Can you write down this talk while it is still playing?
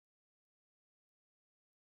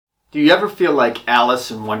Do you ever feel like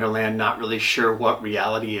Alice in Wonderland, not really sure what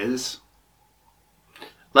reality is?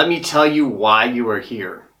 Let me tell you why you are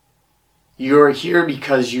here. You are here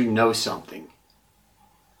because you know something.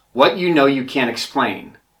 What you know you can't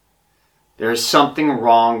explain. There is something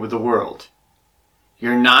wrong with the world.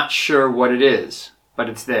 You're not sure what it is, but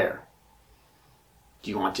it's there.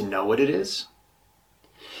 Do you want to know what it is?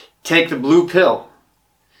 Take the blue pill,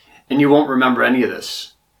 and you won't remember any of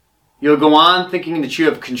this. You'll go on thinking that you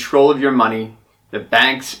have control of your money, that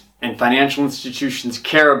banks and financial institutions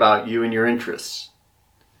care about you and your interests.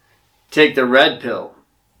 Take the red pill,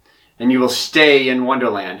 and you will stay in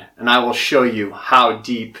Wonderland, and I will show you how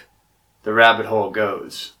deep the rabbit hole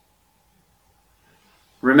goes.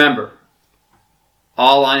 Remember,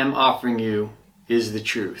 all I am offering you is the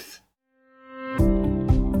truth.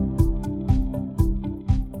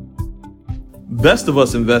 Best of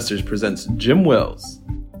Us Investors presents Jim Wells.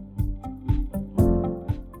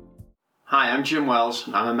 Hi, I'm Jim Wells,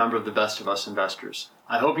 and I'm a member of the Best of Us Investors.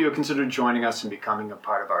 I hope you'll consider joining us and becoming a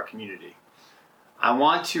part of our community. I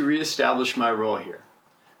want to reestablish my role here.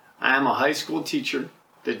 I am a high school teacher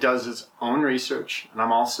that does its own research, and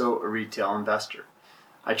I'm also a retail investor.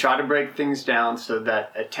 I try to break things down so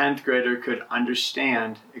that a 10th grader could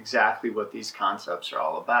understand exactly what these concepts are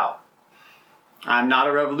all about. I'm not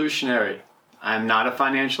a revolutionary. I'm not a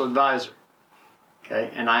financial advisor.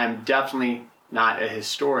 Okay? And I am definitely not a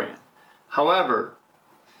historian. However,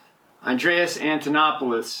 Andreas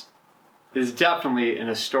Antonopoulos is definitely an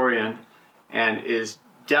historian and is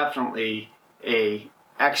definitely an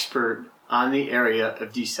expert on the area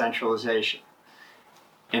of decentralization.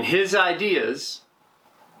 And his ideas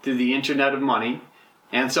through the Internet of Money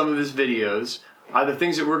and some of his videos are the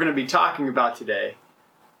things that we're going to be talking about today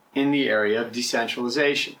in the area of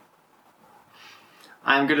decentralization.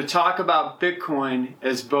 I'm going to talk about Bitcoin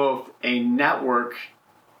as both a network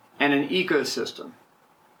and an ecosystem,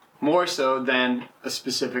 more so than a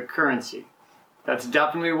specific currency. That's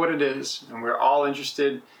definitely what it is, and we're all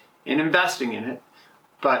interested in investing in it,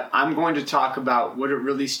 but I'm going to talk about what it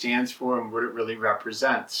really stands for and what it really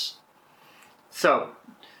represents. So,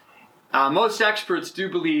 most experts do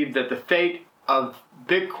believe that the fate of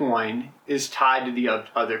Bitcoin is tied to the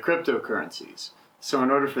other cryptocurrencies. So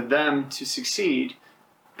in order for them to succeed,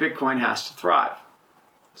 Bitcoin has to thrive.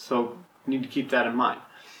 So you need to keep that in mind.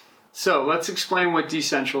 So let's explain what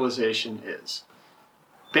decentralization is.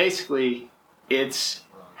 Basically, it's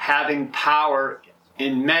having power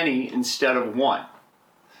in many instead of one.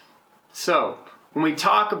 So when we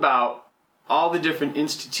talk about all the different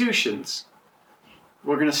institutions,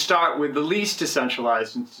 we're going to start with the least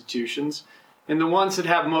decentralized institutions and the ones that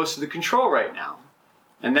have most of the control right now.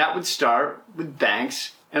 And that would start with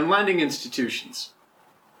banks and lending institutions.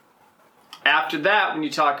 After that, when you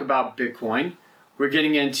talk about Bitcoin, we're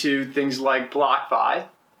getting into things like BlockFi,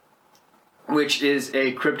 which is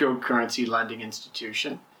a cryptocurrency lending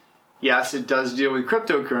institution. Yes, it does deal with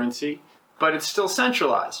cryptocurrency, but it's still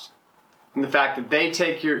centralized. And the fact that they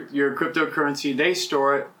take your cryptocurrency, they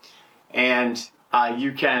store it, and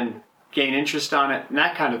you can gain interest on it and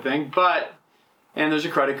that kind of thing. And there's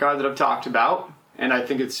a credit card that I've talked about, and I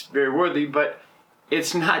think it's very worthy, but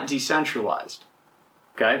it's not decentralized.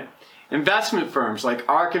 Okay? Investment firms like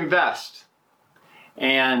ARK Invest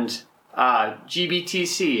and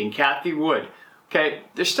GBTC and Cathie Wood, okay,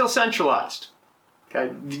 they're still centralized.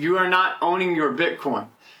 Okay? You are not owning your Bitcoin.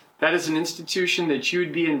 That is an institution that you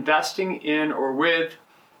would be investing in or with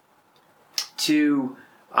to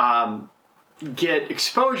get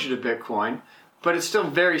exposure to Bitcoin, but it's still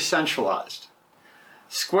very centralized.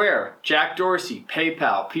 Square, Jack Dorsey,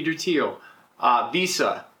 PayPal, Peter Thiel,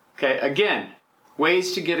 Visa. Okay, again,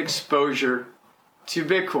 ways to get exposure to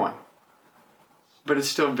Bitcoin, but it's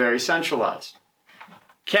still very centralized.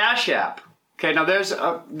 Cash App. Okay, now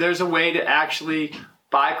there's a way to actually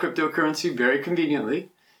buy cryptocurrency very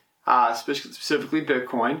conveniently, specifically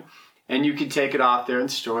Bitcoin, and you can take it off there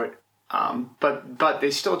and store it. But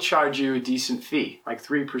they still charge you a decent fee, like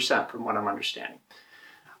 3% from what I'm understanding.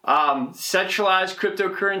 Centralized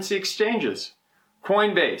cryptocurrency exchanges,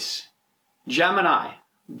 Coinbase, Gemini,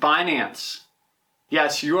 Binance.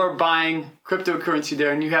 Yes, you are buying cryptocurrency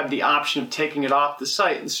there and you have the option of taking it off the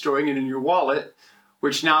site and storing it in your wallet,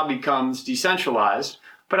 which now becomes decentralized.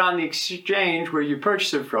 But on the exchange where you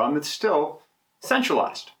purchase it from, it's still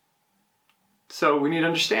centralized. So we need to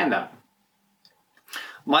understand that.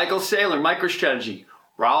 Michael Saylor, MicroStrategy,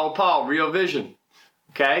 Raoul Pal, Real Vision.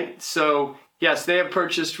 Okay, so yes, they have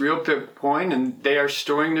purchased real Bitcoin and they are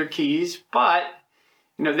storing their keys, but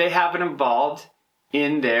they haven't involved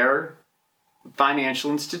in their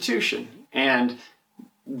financial institution. And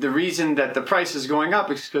the reason that the price is going up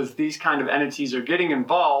is because these kind of entities are getting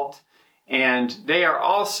involved and they are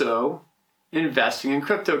also investing in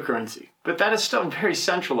cryptocurrency. But that is still very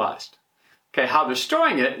centralized. Okay, how they're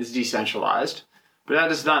storing it is decentralized, but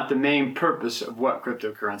that is not the main purpose of what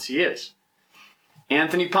cryptocurrency is.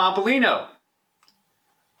 Anthony Pompolino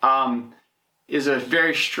is a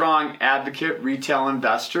very strong advocate, retail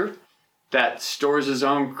investor that stores his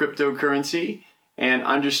own cryptocurrency and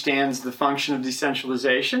understands the function of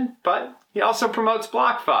decentralization, but he also promotes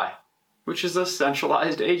BlockFi, which is a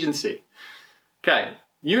centralized agency. Okay,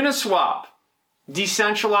 Uniswap,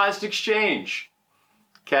 decentralized exchange.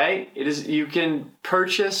 Okay, you can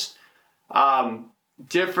purchase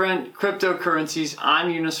different cryptocurrencies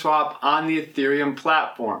on Uniswap on the Ethereum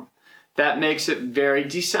platform. That makes it very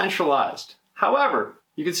decentralized. However,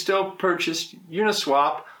 you can still purchase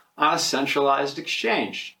Uniswap on a centralized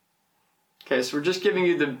exchange. Okay, so we're just giving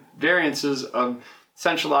you the variances of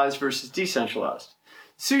centralized versus decentralized.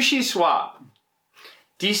 SushiSwap,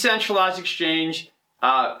 decentralized exchange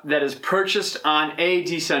that is purchased on a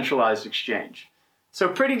decentralized exchange. So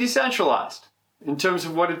pretty decentralized in terms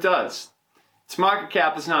of what it does. Its market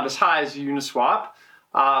cap is not as high as Uniswap,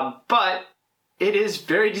 but it is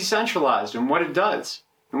very decentralized in what it does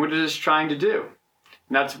and what it is trying to do.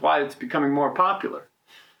 And that's why it's becoming more popular.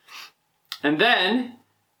 And then,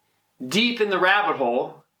 deep in the rabbit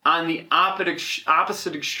hole, on the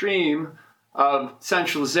opposite extreme of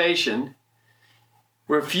centralization,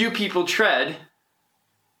 where few people tread,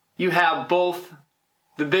 you have both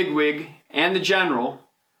the bigwig and the general,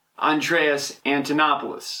 Andreas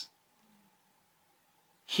Antonopoulos.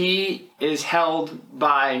 He is held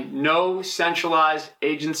by no centralized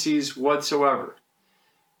agencies whatsoever.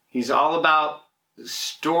 He's all about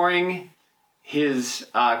storing his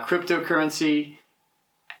cryptocurrency,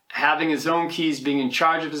 having his own keys, being in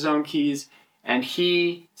charge of his own keys, and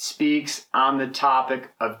he speaks on the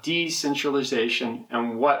topic of decentralization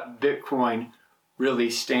and what Bitcoin really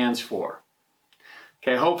stands for.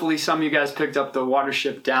 Okay, hopefully some of you guys picked up the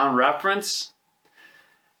Watership Down reference.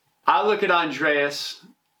 I look at Andreas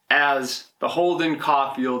as the Holden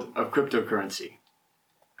Caulfield of cryptocurrency.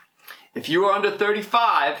 If you were under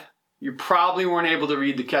 35, you probably weren't able to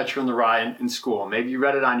read The Catcher in the Rye in school. Maybe you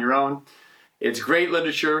read it on your own. It's great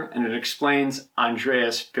literature and it explains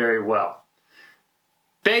Andreas very well.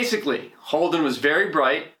 Basically, Holden was very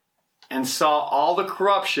bright and saw all the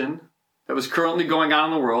corruption that was currently going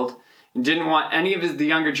on in the world and didn't want any of the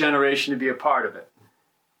younger generation to be a part of it,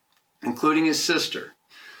 including his sister.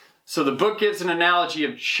 So the book gives an analogy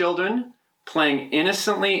of children playing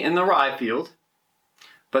innocently in the rye field,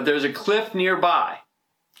 but there's a cliff nearby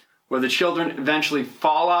where the children eventually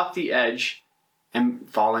fall off the edge and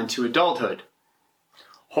fall into adulthood.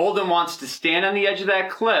 Holden wants to stand on the edge of that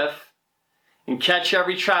cliff and catch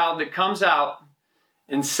every child that comes out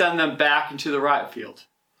and send them back into the rye field,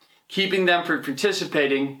 keeping them from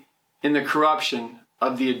participating in the corruption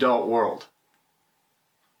of the adult world.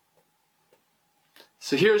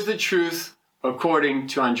 So here's the truth according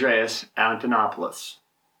to Andreas Antonopoulos.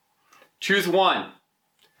 Truth 1.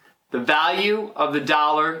 The value of the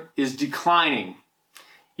dollar is declining.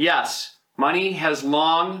 Yes, money has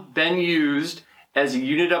long been used as a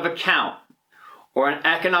unit of account or an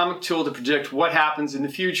economic tool to predict what happens in the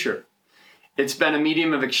future. It's been a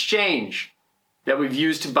medium of exchange that we've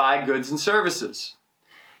used to buy goods and services.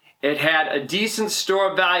 It had a decent store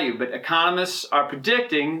of value, but economists are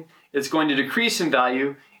predicting it's going to decrease in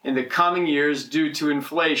value in the coming years due to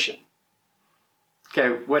inflation.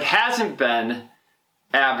 Okay, what hasn't been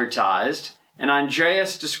advertised, and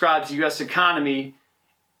Andreas describes the U.S. economy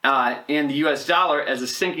and the U.S. dollar as a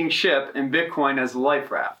sinking ship and Bitcoin as a life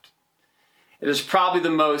raft. It is probably the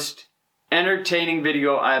most entertaining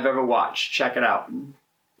video I have ever watched. Check it out.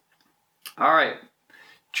 All right,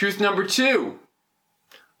 truth number 2.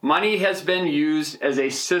 Money has been used as a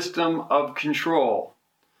system of control.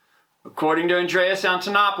 According to Andreas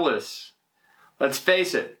Antonopoulos, let's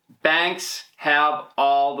face it, banks have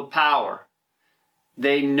all the power.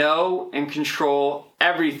 They know and control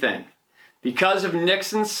everything. Because of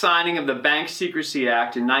Nixon's signing of the Bank Secrecy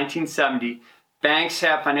Act in 1970, banks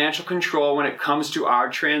have financial control when it comes to our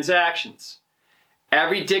transactions.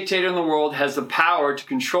 Every dictator in the world has the power to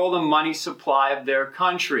control the money supply of their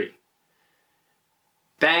country.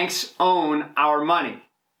 Banks own our money.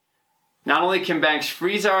 Not only can banks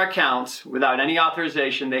freeze our accounts without any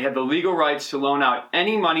authorization, they have the legal rights to loan out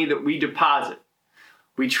any money that we deposit.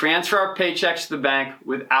 We transfer our paychecks to the bank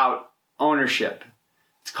without ownership.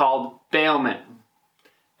 It's called bailment.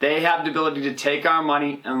 They have the ability to take our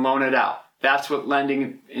money and loan it out. That's what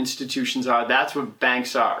lending institutions are. That's what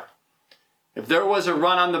banks are. If there was a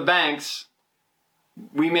run on the banks,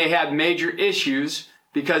 we may have major issues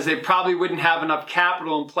because they probably wouldn't have enough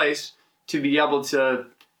capital in place to be able to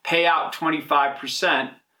pay out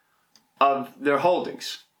 25% of their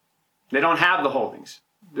holdings. They don't have the holdings.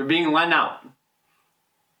 They're being lent out.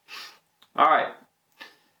 All right.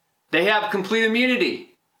 They have complete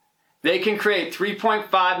immunity. They can create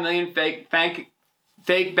 3.5 million fake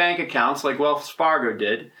bank accounts like Wells Fargo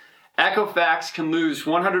did. Equifax can lose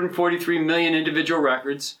 143 million individual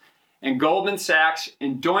records. And Goldman Sachs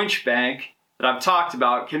and Deutsche Bank, that I've talked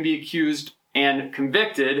about, can be accused and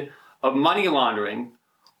convicted of money laundering,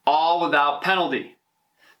 all without penalty.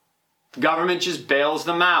 The government just bails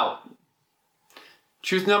them out.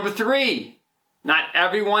 Truth number 3, not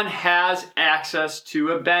everyone has access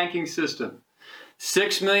to a banking system.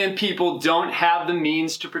 6 million people don't have the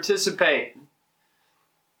means to participate.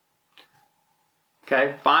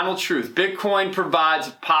 Okay, final truth. Bitcoin provides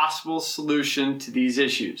a possible solution to these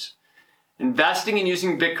issues. Investing and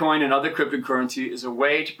using Bitcoin and other cryptocurrency is a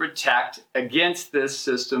way to protect against this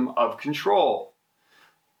system of control.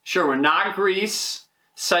 Sure, we're not Greece,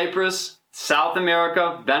 Cyprus, South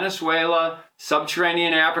America, Venezuela,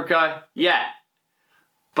 Subterranean Africa yet.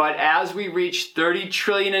 But as we reach 30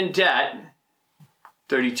 trillion in debt,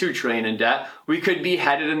 32 trillion in debt, we could be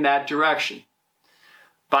headed in that direction.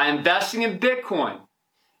 By investing in Bitcoin,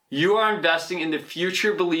 you are investing in the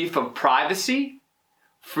future belief of privacy,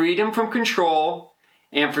 freedom from control,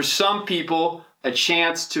 and for some people, a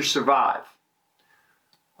chance to survive.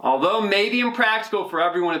 Although maybe impractical for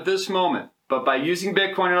everyone at this moment, but by using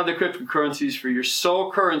Bitcoin and other cryptocurrencies for your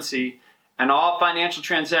sole currency and all financial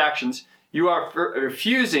transactions, you are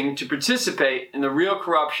refusing to participate in the real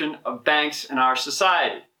corruption of banks in our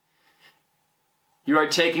society. You are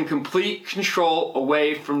taking complete control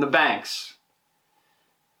away from the banks.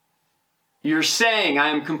 You're saying, I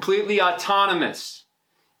am completely autonomous.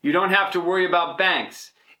 You don't have to worry about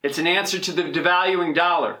banks. It's an answer to the devaluing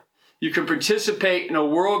dollar. You can participate in a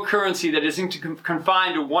world currency that isn't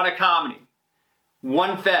confined to one economy,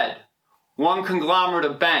 one Fed, one conglomerate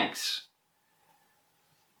of banks.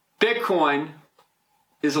 Bitcoin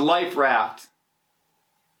is a life raft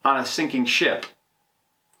on a sinking ship.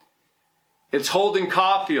 It's Holden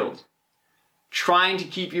Caulfield trying to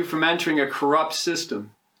keep you from entering a corrupt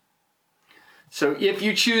system. So if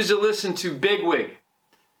you choose to listen to Bigwig,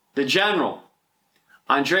 the General,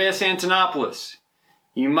 Andreas Antonopoulos,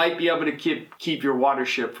 you might be able to keep your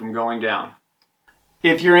watership from going down.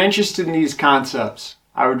 If you're interested in these concepts,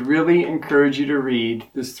 I would really encourage you to read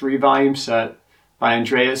this 3-volume set by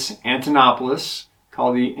Andreas Antonopoulos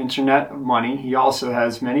called The Internet of Money. He also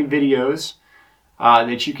has many videos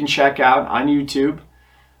that you can check out on YouTube,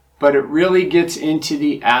 but it really gets into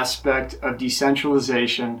the aspect of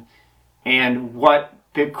decentralization and what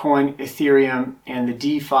Bitcoin, Ethereum, and the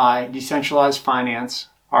DeFi, decentralized finance,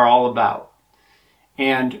 are all about,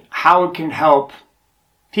 and how it can help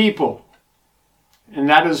people. And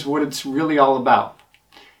that is what it's really all about.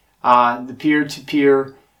 The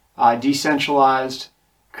peer-to-peer decentralized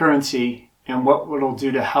currency and what it'll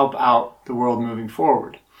do to help out the world moving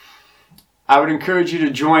forward. I would encourage you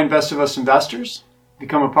to join Best of Us Investors,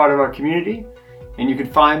 become a part of our community, and you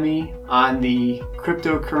can find me on the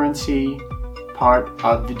cryptocurrency part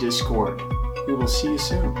of the Discord. We will see you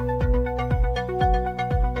soon.